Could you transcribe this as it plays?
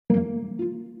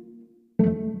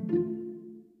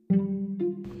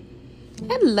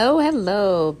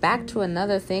Hello. Back to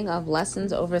another thing of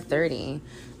lessons over 30.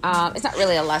 It's not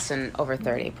really a lesson over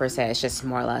 30 per se. It's just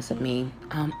more or less of me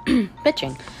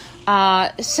bitching.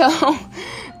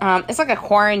 It's like a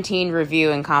quarantine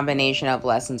review and combination of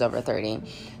lessons over 30.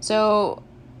 So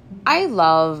I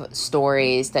love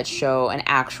stories that show an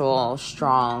actual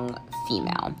strong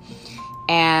female.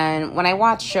 And when I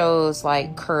watch shows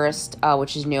like Cursed,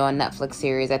 which is new on Netflix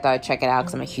series, I thought I'd check it out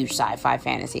because I'm a huge sci-fi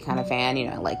fantasy kind of fan.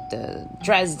 I like the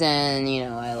Dresden,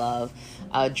 I love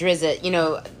Drizzt.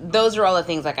 Those are all the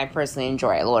things like I personally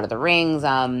enjoy. Lord of the Rings.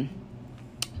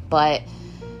 But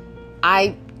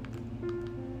I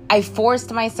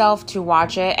forced myself to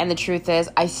watch it, and the truth is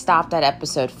I stopped at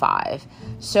episode 5.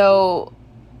 So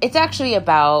it's actually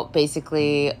about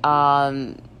basically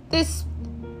this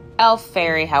elf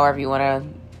fairy, however you want to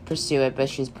pursue it, but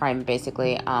she's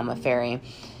basically a fairy,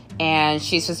 and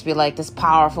she's supposed to be like this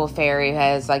powerful fairy who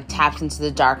has like tapped into the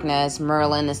darkness.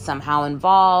 Merlin is somehow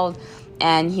involved,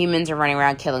 and humans are running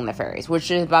around killing the fairies,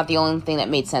 which is about the only thing that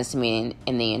made sense to me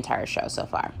in the entire show so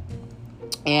far.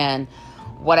 And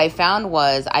what I found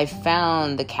was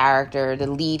the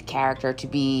lead character, to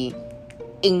be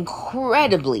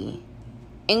incredibly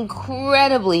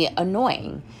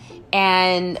annoying.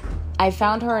 And I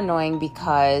found her annoying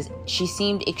because she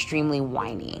seemed extremely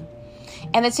whiny.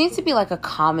 And it seems to be like a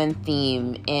common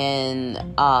theme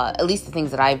in at least the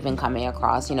things that I've been coming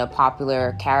across,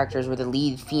 popular characters where the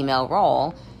lead female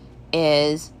role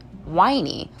is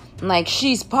whiny. Like,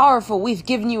 she's powerful, we've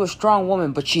given you a strong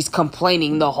woman, but she's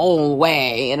complaining the whole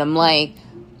way. And I'm like,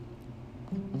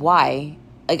 why?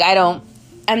 Like,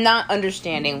 I'm not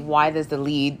understanding why does the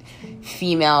lead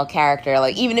female character,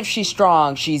 like, even if she's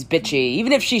strong, she's bitchy.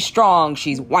 Even if she's strong,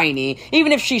 she's whiny.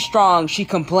 Even if she's strong, she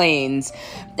complains.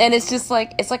 And it's just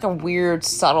like, it's like a weird,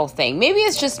 subtle thing. Maybe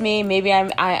it's just me. Maybe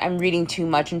I'm reading too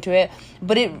much into it.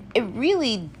 But it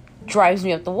really drives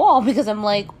me up the wall, because I'm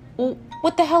like, well,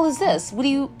 what the hell is this? What do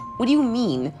you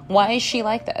mean? Why is she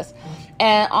like this?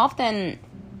 And often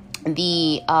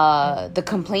the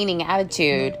complaining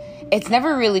attitude, it's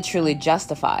never really truly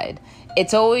justified.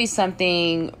 It's always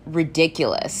something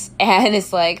ridiculous. And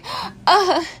it's like,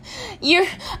 I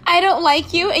don't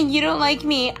like you and you don't like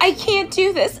me. I can't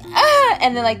do this.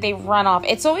 And then like they run off.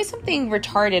 It's always something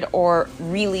retarded or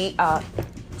really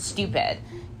stupid.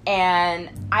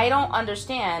 And I don't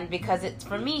understand, because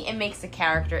for me, it makes the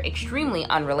character extremely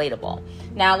unrelatable.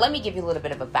 Now, let me give you a little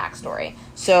bit of a backstory.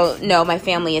 So, no, my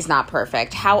family is not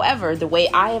perfect. However, the way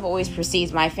I have always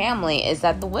perceived my family is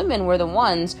that the women were the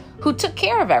ones who took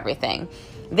care of everything.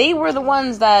 They were the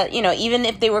ones that, even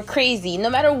if they were crazy,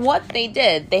 no matter what they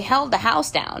did, they held the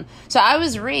house down. So I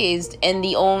was raised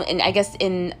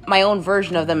in my own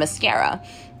version of the mascara.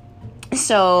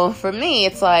 So for me,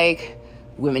 it's like,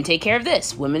 women take care of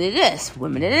this, women do this,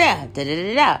 women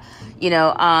da-da-da-da.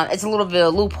 It's a little bit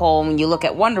of a loophole when you look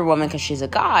at Wonder Woman because she's a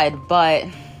god,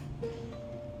 and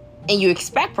you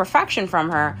expect perfection from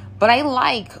her, but I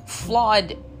like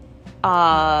flawed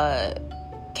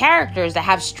characters that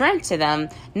have strength to them,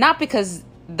 not because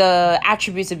the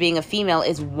attributes of being a female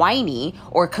is whiny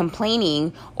or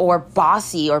complaining or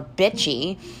bossy or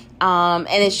bitchy. And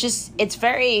it's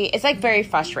very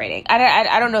frustrating.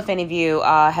 I don't know if any of you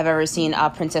have ever seen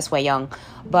Princess Wei Young,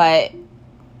 but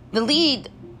the lead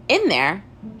in there,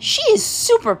 she is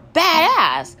super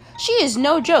badass. She is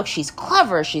no joke. She's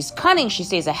clever. She's cunning. She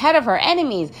stays ahead of her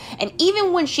enemies. And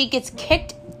even when she gets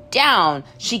kicked down,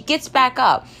 she gets back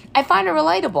up. I find her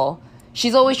relatable.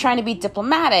 She's always trying to be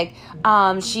diplomatic.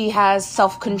 She has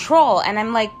self-control. And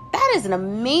I'm like, that is an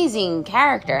amazing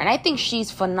character. And I think she's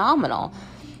phenomenal.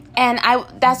 And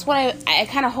that's what I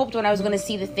kind of hoped when I was going to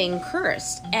see the thing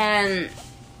Cursed. And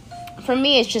for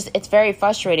me, it's very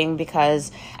frustrating,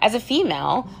 because as a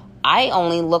female, I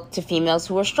only look to females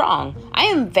who are strong. I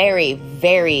am very,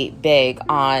 very big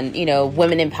on,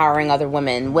 women empowering other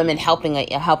women helping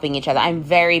each other. I'm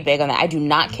very big on that. I do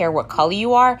not care what color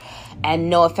you are.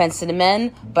 And no offense to the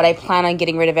men, but I plan on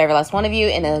getting rid of every last one of you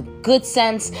in a good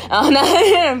sense. No,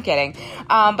 I'm kidding.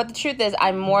 But the truth is,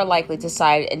 I'm more likely to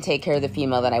side and take care of the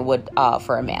female than I would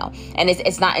for a male. And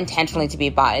it's not intentionally to be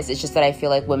biased. It's just that I feel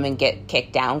like women get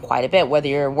kicked down quite a bit, whether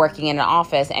you're working in an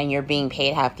office and you're being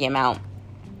paid half the amount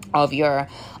of your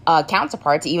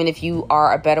counterparts, even if you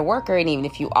are a better worker and even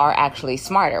if you are actually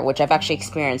smarter, which I've actually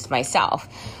experienced myself.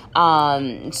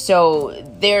 So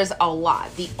there's a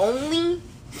lot. The only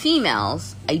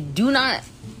females I do not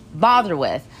bother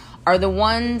with are the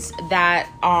ones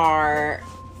that are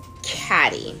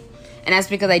catty. And that's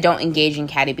because I don't engage in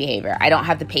catty behavior. I don't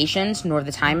have the patience nor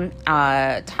the time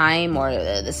or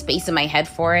the space in my head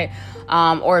for it.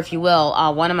 Or if you will,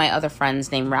 one of my other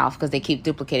friends named Ralph, because they keep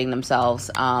duplicating themselves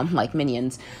like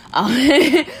minions.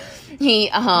 He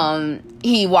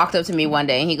walked up to me one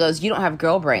day and he goes, "You don't have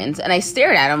girl brains." And I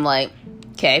stared at him like,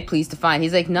 "Okay, please define."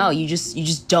 He's like, "No, you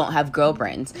just don't have girl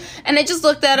brains." And I just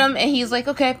looked at him and he's like,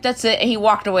 "Okay, that's it." And he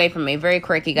walked away from me. Very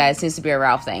quirky guy. Seems to be a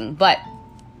Ralph thing. But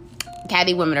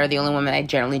catty women are the only women I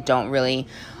generally don't really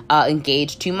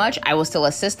engage too much. I will still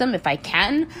assist them if I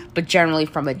can, but generally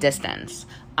from a distance.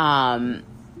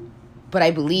 But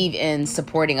I believe in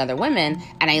supporting other women,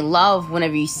 and I love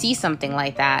whenever you see something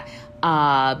like that.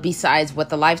 Besides what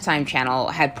the Lifetime channel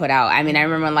had put out. I mean, I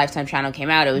remember when Lifetime channel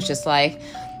came out, it was just like,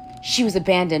 she was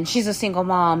abandoned, she's a single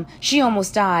mom, she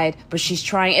almost died, but she's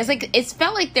trying. It's like, it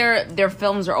felt like their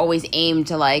films are always aimed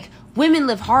to like, women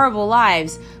live horrible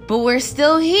lives, but we're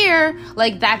still here.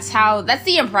 Like, that's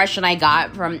the impression I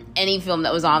got from any film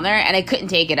that was on there, and I couldn't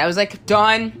take it. I was like,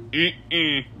 done.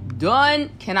 Done.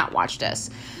 Cannot watch this.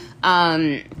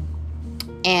 And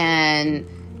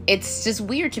it's just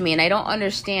weird to me, and I don't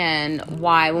understand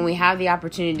why, when we have the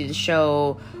opportunity to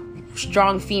show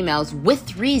strong females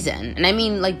with reason, and I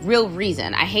mean like real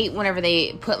reason. I hate whenever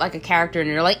they put like a character and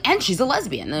they're like, and she's a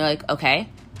lesbian. And they're like, okay,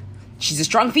 she's a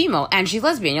strong female and she's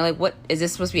lesbian. You're like, what is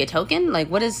this supposed to be, a token? Like,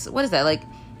 what is that? Like,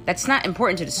 that's not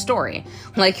important to the story.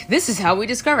 Like, this is how we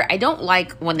discover it. I don't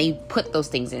like when they put those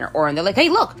things in her, or and they're like, hey,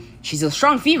 look, she's a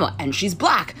strong female and she's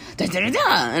black. Da, da, da,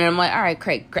 da. And I'm like, all right,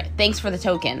 great. Thanks for the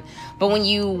token. But when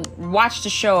you watch the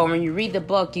show and when you read the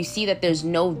book, you see that there's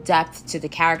no depth to the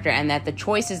character, and that the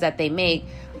choices that they make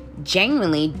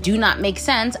genuinely do not make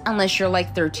sense unless you're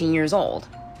like 13 years old.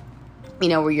 You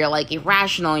know, where you're like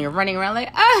irrational and you're running around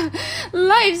like,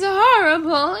 life's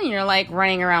horrible. And you're like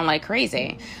running around like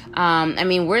crazy. I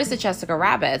mean, where's the Jessica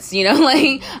Rabbits? You know,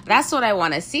 like, that's what I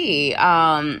want to see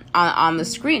on the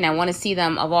screen. I want to see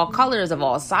them of all colors, of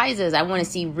all sizes. I want to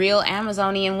see real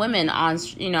Amazonian women on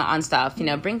stuff. You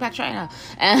know, bring back China.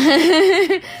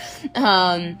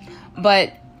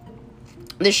 But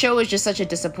the show is just such a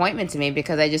disappointment to me,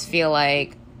 because I just feel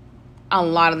like a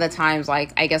lot of the times,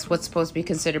 like, I guess what's supposed to be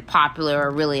considered popular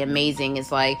or really amazing is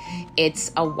like,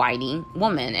 it's a whiny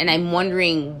woman. And I'm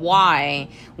wondering why,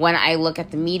 when I look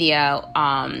at the media,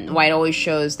 why it always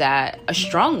shows that a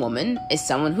strong woman is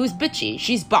someone who's bitchy,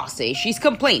 she's bossy, she's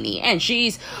complaining, and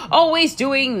she's always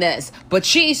doing this, but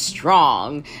she's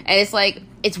strong. And it's like,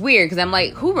 it's weird, because I'm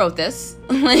like, who wrote this?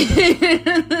 Like,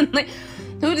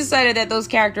 who decided that those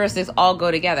characteristics all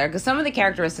go together? Because some of the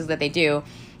characteristics that they do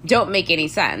don't make any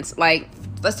sense. Like,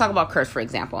 let's talk about Kurse, for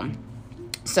example.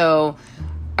 So,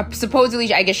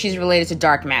 supposedly, I guess she's related to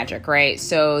dark magic, right?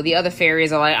 So, the other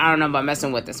fairies are like, I don't know about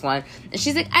messing with this one. And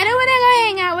she's like, I don't want to go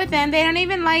hang out with them. They don't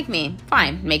even like me.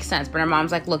 Fine, makes sense. But her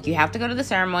mom's like, look, you have to go to the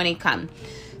ceremony. Come.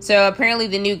 So, apparently,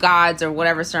 the new gods, or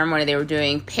whatever ceremony they were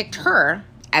doing, picked her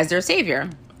as their savior.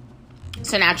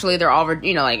 So, naturally, they're all,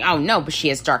 like, oh, no, but she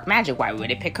has dark magic. Why would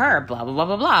they pick her? Blah, blah, blah,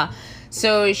 blah, blah.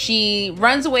 So, she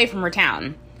runs away from her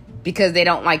town, because they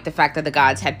don't like the fact that the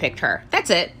gods had picked her. That's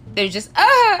it. They're just,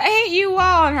 I hate you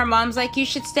all. And her mom's like, you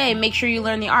should stay. Make sure you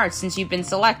learn the arts since you've been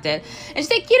selected. And she's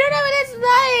like, you don't know what it's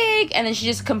like. And then she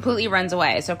just completely runs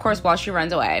away. So, of course, while she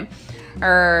runs away,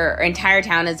 her entire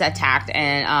town is attacked.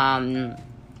 And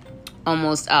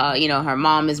almost, her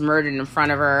mom is murdered in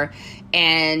front of her.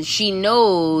 And she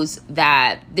knows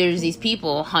that there's these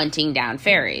people hunting down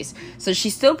fairies. So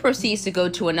she still proceeds to go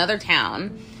to another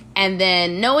town. And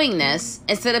then, knowing this,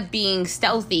 instead of being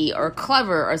stealthy or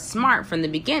clever or smart from the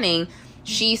beginning,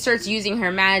 she starts using her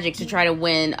magic to try to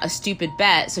win a stupid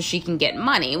bet so she can get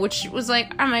money, which was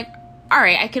like, I'm like, all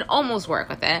right, I can almost work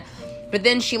with it. But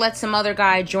then she lets some other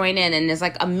guy join in, and there's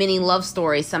like a mini love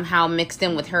story somehow mixed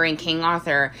in with her and King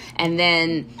Arthur. And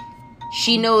then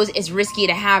she knows it's risky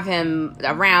to have him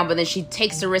around, but then she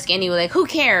takes the risk anyway, like, who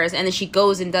cares? And then she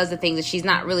goes and does the things that she's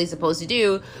not really supposed to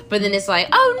do. But then it's like,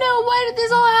 oh no, why did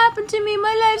this all happen to me?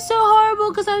 My life's so horrible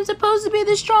because I'm supposed to be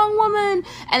the strong woman.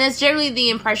 And that's generally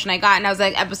the impression I got. And I was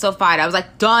like, episode 5, I was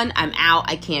like, done, I'm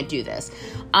out, I can't do this.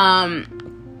 I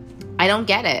don't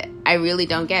get it. I really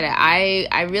don't get it.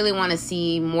 I really want to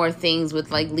see more things with,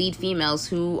 like, lead females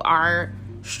who are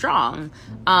strong.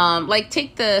 Like,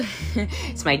 take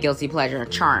it's my guilty pleasure,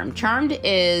 Charmed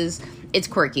it's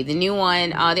quirky. The new one,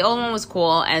 the old one was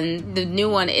cool, and the new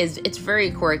one it's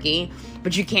very quirky,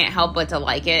 but you can't help but to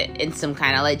like it in some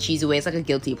kind of like cheesy way. It's like a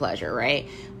guilty pleasure, right?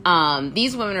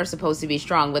 These women are supposed to be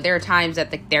strong, but there are times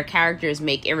that their characters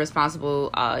make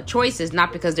irresponsible choices,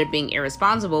 not because they're being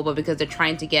irresponsible, but because they're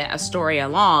trying to get a story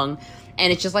along.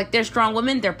 And it's just like, they're strong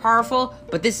women, they're powerful,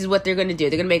 but this is what they're going to do.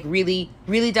 They're going to make really,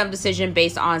 really dumb decision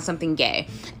based on something gay.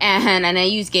 And I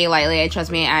use gay lightly. Trust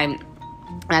me, I'm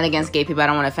not against gay people. I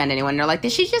don't want to offend anyone. They're like,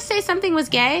 did she just say something was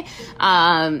gay?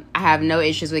 I have no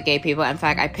issues with gay people. In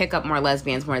fact, I pick up more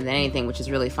lesbians more than anything, which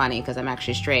is really funny because I'm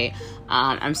actually straight.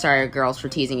 I'm sorry, girls, for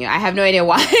teasing you. I have no idea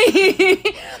why.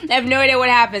 I have no idea what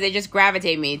happens. They just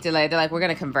gravitate me to like, they're like, we're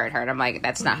going to convert her. And I'm like,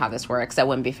 that's not how this works. That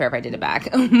wouldn't be fair if I did it back.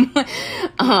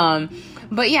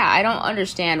 But yeah, I don't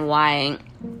understand why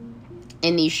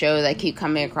in these shows I keep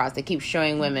coming across, they keep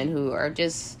showing women who are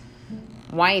just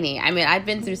whiny. I mean, I've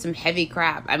been through some heavy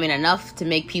crap. I mean, enough to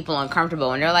make people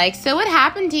uncomfortable. And they're like, so what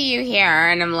happened to you here?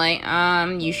 And I'm like,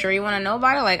 you sure you want to know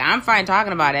about it? Like, I'm fine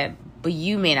talking about it, but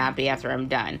you may not be after I'm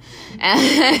done.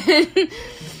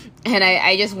 And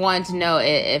I just want to know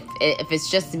if it's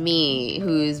just me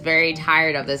who's very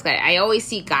tired of this guy. I always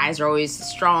see guys are always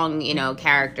strong,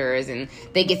 characters, and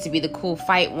they get to be the cool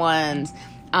fight ones.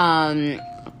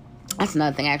 That's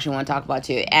another thing I actually want to talk about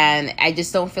too. And I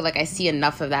just don't feel like I see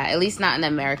enough of that, at least not in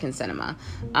American cinema,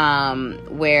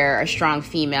 where a strong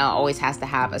female always has to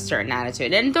have a certain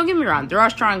attitude. And don't get me wrong, there are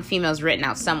strong females written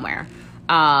out somewhere.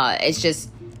 It's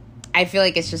just, I feel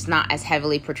like it's just not as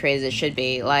heavily portrayed as it should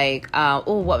be. Like,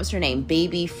 what was her name?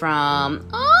 Baby from,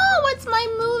 what's my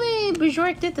movie?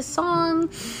 Bjork did the song.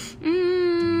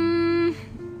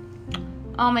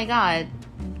 Oh my God.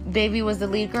 Baby was the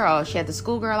lead girl. She had the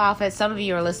schoolgirl outfit. Some of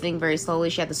you are listening very slowly.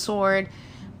 She had the sword.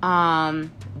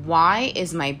 Why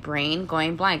is my brain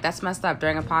going blank? That's messed up.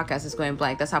 During a podcast, it's going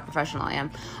blank. That's how professional I am.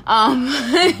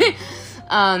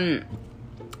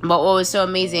 But what was so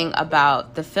amazing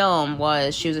about the film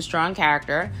was she was a strong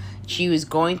character. She was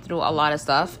going through a lot of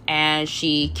stuff, and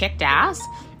she kicked ass.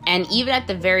 And even at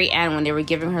the very end, when they were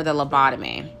giving her the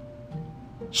lobotomy,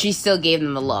 she still gave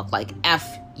them the look, like,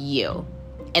 F you.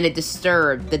 And it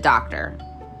disturbed the doctor.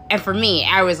 And for me,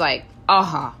 I was like,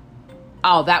 oh,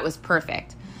 that was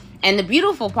perfect. And the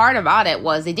beautiful part about it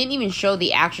was they didn't even show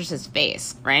the actress's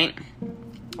face, right?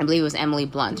 I believe it was Emily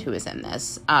Blunt who was in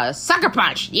this. Sucker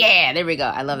Punch! Yeah, there we go.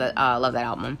 I love that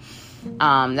album.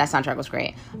 That soundtrack was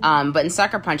great. But in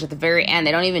Sucker Punch, at the very end,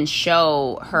 they don't even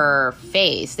show her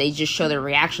face. They just show the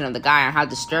reaction of the guy on how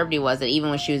disturbed he was, that even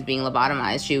when she was being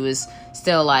lobotomized, she was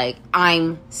still like,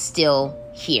 I'm still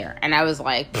here. And I was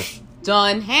like,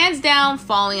 done, hands down,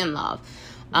 falling in love.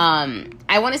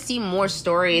 I want to see more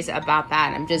stories about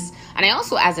that. And I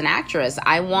also, as an actress,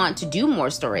 I want to do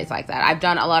more stories like that. I've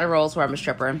done a lot of roles where I'm a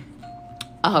stripper,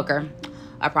 a hooker,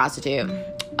 a prostitute,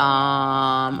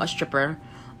 a stripper,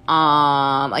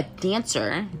 a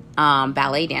dancer,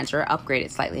 ballet dancer, upgraded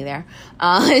slightly there.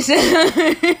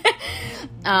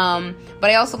 But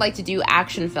I also like to do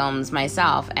action films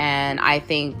myself, and I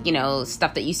think,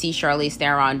 stuff that you see Charlize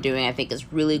Theron doing, I think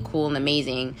is really cool and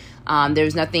amazing.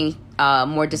 There's nothing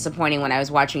more disappointing when I was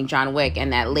watching John Wick,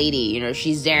 and that lady,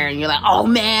 she's there, and you're like, oh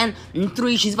man, in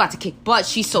 3, she's about to kick butt,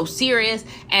 she's so serious,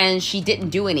 and she didn't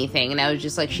do anything, and I was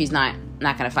just like, she's not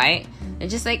gonna fight.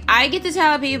 It's just like, I get to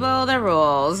tell people the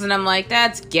rules, and I'm like,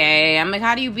 that's gay. I'm like,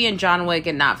 how do you be in John Wick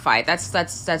and not fight? That's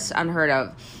unheard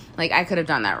of. Like, I could have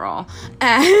done that role.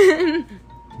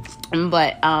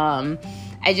 But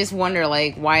I just wonder,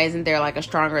 like, why isn't there, like, a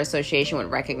stronger association with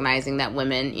recognizing that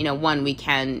women, one, we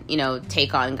can,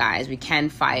 take on guys. We can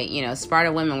fight.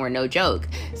 Sparta women were no joke.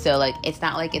 So, like, it's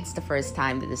not like it's the first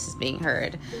time that this is being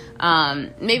heard.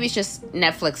 Maybe it's just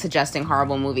Netflix suggesting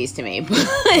horrible movies to me.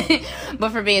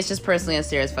 But for me, it's just personally a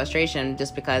serious frustration,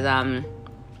 just because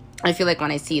I feel like when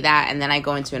I see that and then I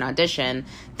go into an audition,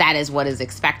 that is what is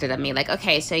expected of me. Like,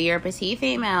 okay, so you're a petite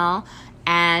female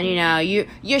and,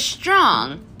 you're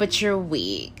strong, but you're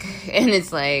weak. And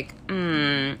it's like,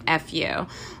 F you.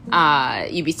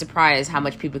 You'd be surprised how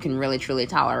much people can really, truly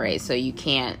tolerate. So you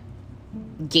can't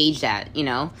gauge that,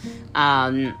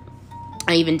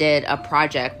 I even did a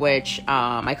project which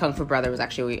my Kung Fu brother was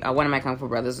actually, one of my Kung Fu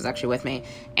brothers was actually with me,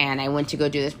 and I went to go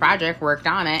do this project, worked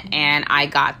on it, and I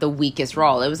got the weakest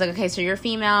role. It was like, okay, so you're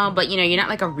female, but you're not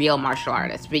like a real martial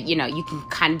artist, but you can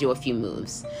kind of do a few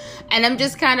moves. And I'm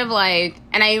just kind of like,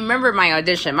 and I remember my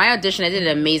audition, I did an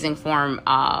amazing form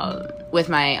with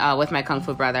my Kung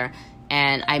Fu brother,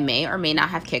 and I may or may not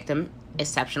have kicked him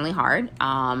exceptionally hard.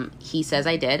 He says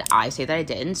I did. I say that I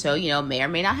didn't. So, may or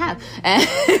may not have.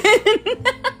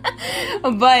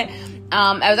 But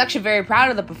I was actually very proud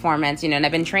of the performance, and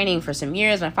I've been training for some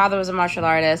years. My father was a martial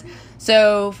artist.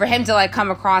 So for him to like come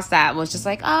across that was just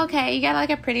like, oh, okay, you got like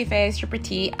a pretty face. You're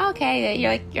petite. Okay,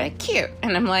 you're like cute.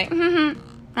 And I'm like,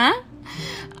 huh?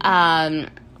 And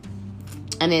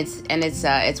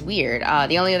it's weird.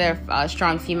 The only other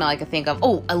strong female I could think of,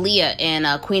 Aaliyah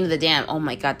in Queen of the Damned. Oh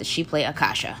my God, did she play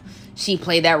Akasha? She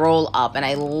played that role up, and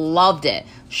I loved it.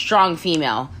 Strong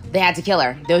female. They had to kill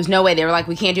her. There was no way. They were like,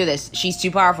 we can't do this. She's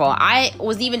too powerful. I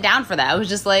was even down for that. I was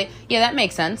just like, yeah, that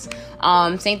makes sense.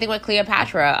 Same thing with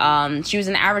Cleopatra. She was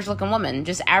an average-looking woman,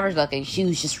 just average-looking. She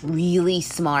was just really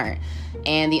smart.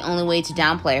 And the only way to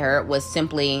downplay her was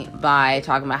simply by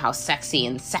talking about how sexy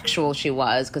and sexual she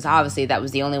was, because obviously that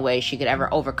was the only way she could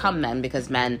ever overcome men, because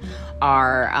men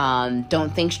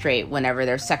don't think straight whenever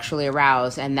they're sexually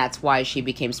aroused, and that's why she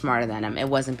became smarter than him. It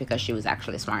wasn't because she was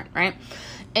actually smart, right?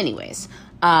 Anyways,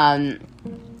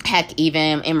 heck,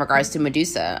 even in regards to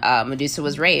Medusa, Medusa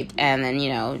was raped, and then,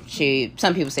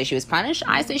 some people say she was punished.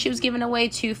 I say she was given a way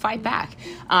to fight back.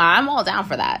 I'm all down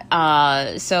for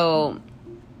that. So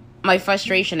my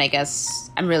frustration, I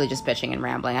guess, I'm really just bitching and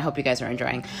rambling. I hope you guys are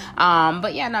enjoying.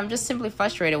 But yeah, no, I'm just simply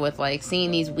frustrated with,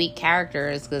 seeing these weak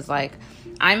characters, because,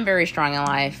 I'm very strong in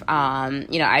life.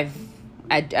 I've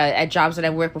at jobs that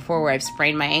I've worked before where I've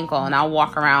sprained my ankle, and I'll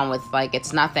walk around with,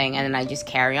 it's nothing, and then I just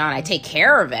carry on. I take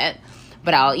care of it,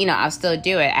 but I'll still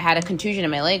do it. I had a contusion in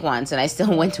my leg once, and I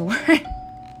still went to work.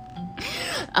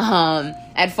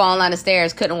 I'd fallen down the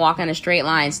stairs, couldn't walk in a straight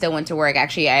line, still went to work.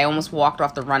 Actually, I almost walked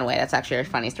off the runway. That's actually a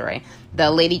funny story.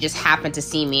 The lady just happened to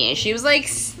see me, and she was like,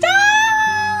 stop!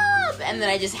 And then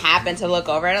I just happened to look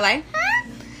over at her like, huh?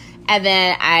 And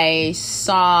then I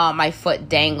saw my foot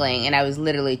dangling, and I was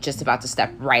literally just about to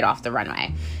step right off the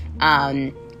runway.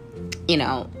 But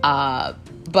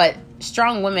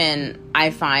strong women, I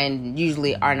find,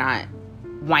 usually are not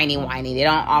whiny. They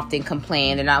don't often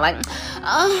complain. They're not like,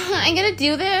 I'm gonna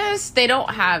do this. They don't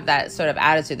have that sort of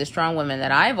attitude. The strong women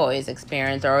that I've always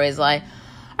experienced are always like,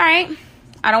 all right,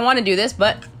 I don't want to do this,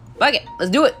 but fuck it,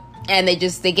 let's do it. And they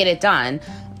get it done.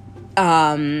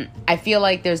 I feel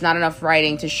like there's not enough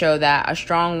writing to show that a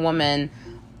strong woman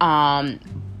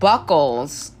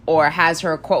buckles or has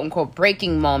her quote-unquote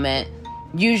breaking moment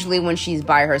usually when she's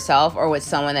by herself or with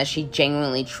someone that she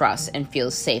genuinely trusts and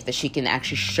feels safe, that she can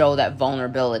actually show that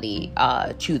vulnerability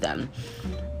to them.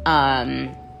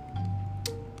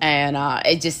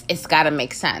 It's got to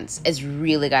make sense. It's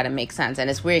really got to make sense. And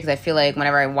it's weird because I feel like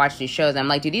whenever I watch these shows, I'm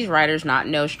like, do these writers not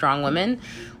know strong women?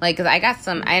 Because I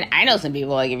know some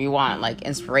people, if you want,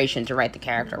 inspiration to write the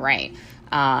character right.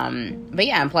 But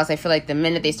yeah, and plus I feel like the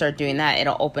minute they start doing that,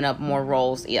 it'll open up more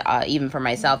roles, even for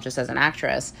myself, just as an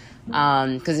actress.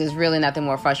 Because there's really nothing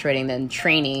more frustrating than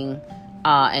training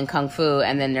in Kung Fu,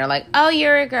 and then they're like, oh,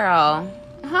 you're a girl.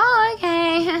 Oh,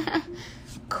 okay.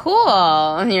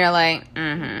 Cool. And you're like,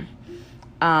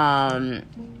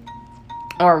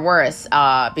 or worse,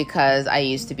 because I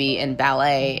used to be in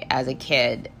ballet as a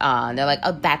kid. They're like,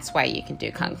 oh, that's why you can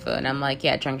do Kung Fu. And I'm like,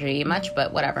 yeah, drunk to eat much,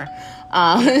 but whatever.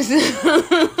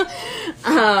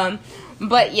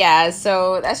 But yeah,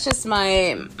 so that's just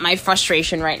my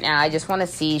frustration right now. I just want to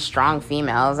see strong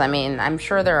females. I mean, I'm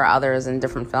sure there are others in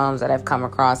different films that I've come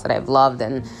across that I've loved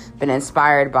and been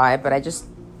inspired by, but I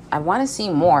want to see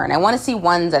more, and I want to see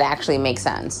ones that actually make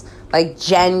sense.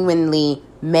 Genuinely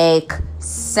make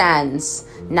sense.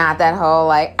 Not that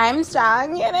whole, I'm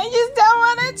strong and I just don't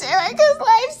want to do it because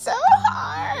life's so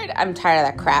hard. I'm tired of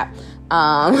that crap.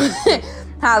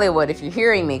 Hollywood, if you're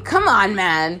hearing me, come on,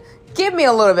 man. Give me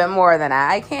a little bit more than that.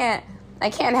 I can't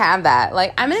have that.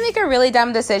 I'm going to make a really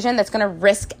dumb decision that's going to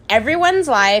risk everyone's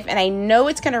life, and I know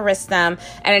it's going to risk them,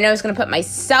 and I know it's going to put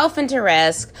myself into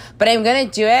risk, but I'm going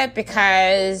to do it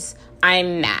because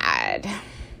I'm mad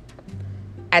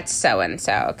at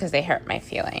so-and-so because they hurt my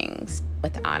feelings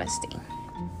with honesty.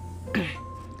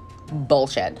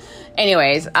 Bullshit.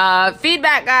 Anyways,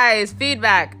 feedback, guys,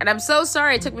 feedback. And I'm so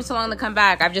sorry it took me so long to come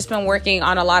back. I've just been working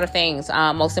on a lot of things,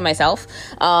 mostly myself.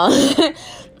 I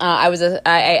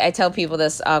tell people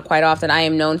this quite often. I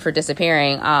am known for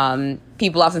disappearing.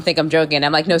 People often think I'm joking.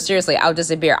 I'm like, no, seriously, I'll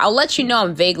disappear. I'll let you know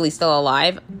I'm vaguely still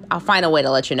alive. I'll find a way to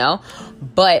let you know.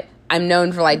 But I'm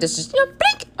known for just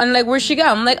blink. I'm like, where'd she go?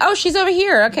 I'm like, oh, she's over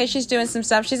here. Okay, she's doing some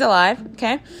stuff. She's alive.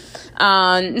 Okay.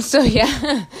 So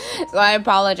yeah, so I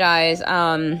apologize,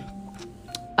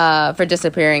 for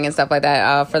disappearing and stuff like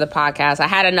that, for the podcast. I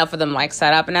had enough of them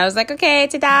set up, and I was like, okay,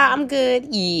 ta-da, I'm good.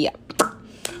 Yeah.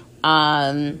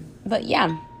 But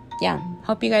yeah,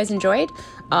 hope you guys enjoyed.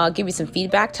 Give me some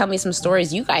feedback. Tell me some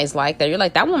stories you guys like that you're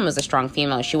like, that woman was a strong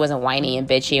female. She wasn't whiny and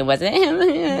bitchy and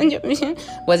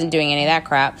wasn't doing any of that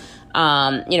crap.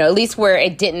 At least where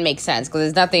it didn't make sense,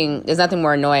 because there's nothing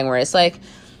more annoying where it's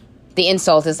the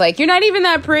insult is you're not even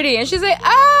that pretty, and she's like,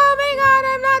 oh my god,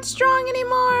 I'm not strong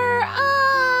anymore.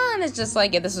 And it's just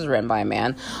yeah, this was written by a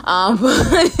man.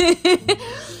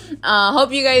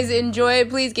 Hope you guys enjoy.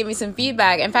 Please give me some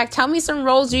feedback. In fact, tell me some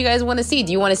roles you guys want to see.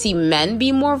 Do you want to see men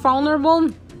be more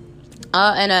vulnerable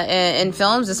in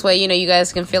films? This way, you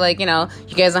guys can feel like, you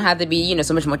guys don't have to be,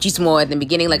 so much machismo at the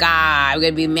beginning, like, I'm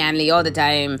gonna be manly all the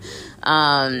time.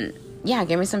 Yeah,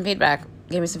 give me some feedback.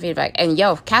 And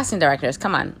yo, casting directors,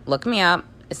 come on, look me up.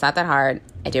 It's not that hard.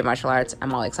 I do martial arts.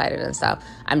 I'm all excited and stuff.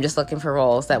 I'm just looking for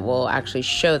roles that will actually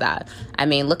show that. I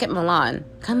mean, look at Milan.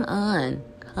 Come on.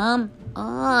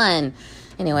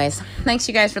 Anyways, thanks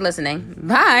you guys for listening.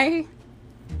 Bye.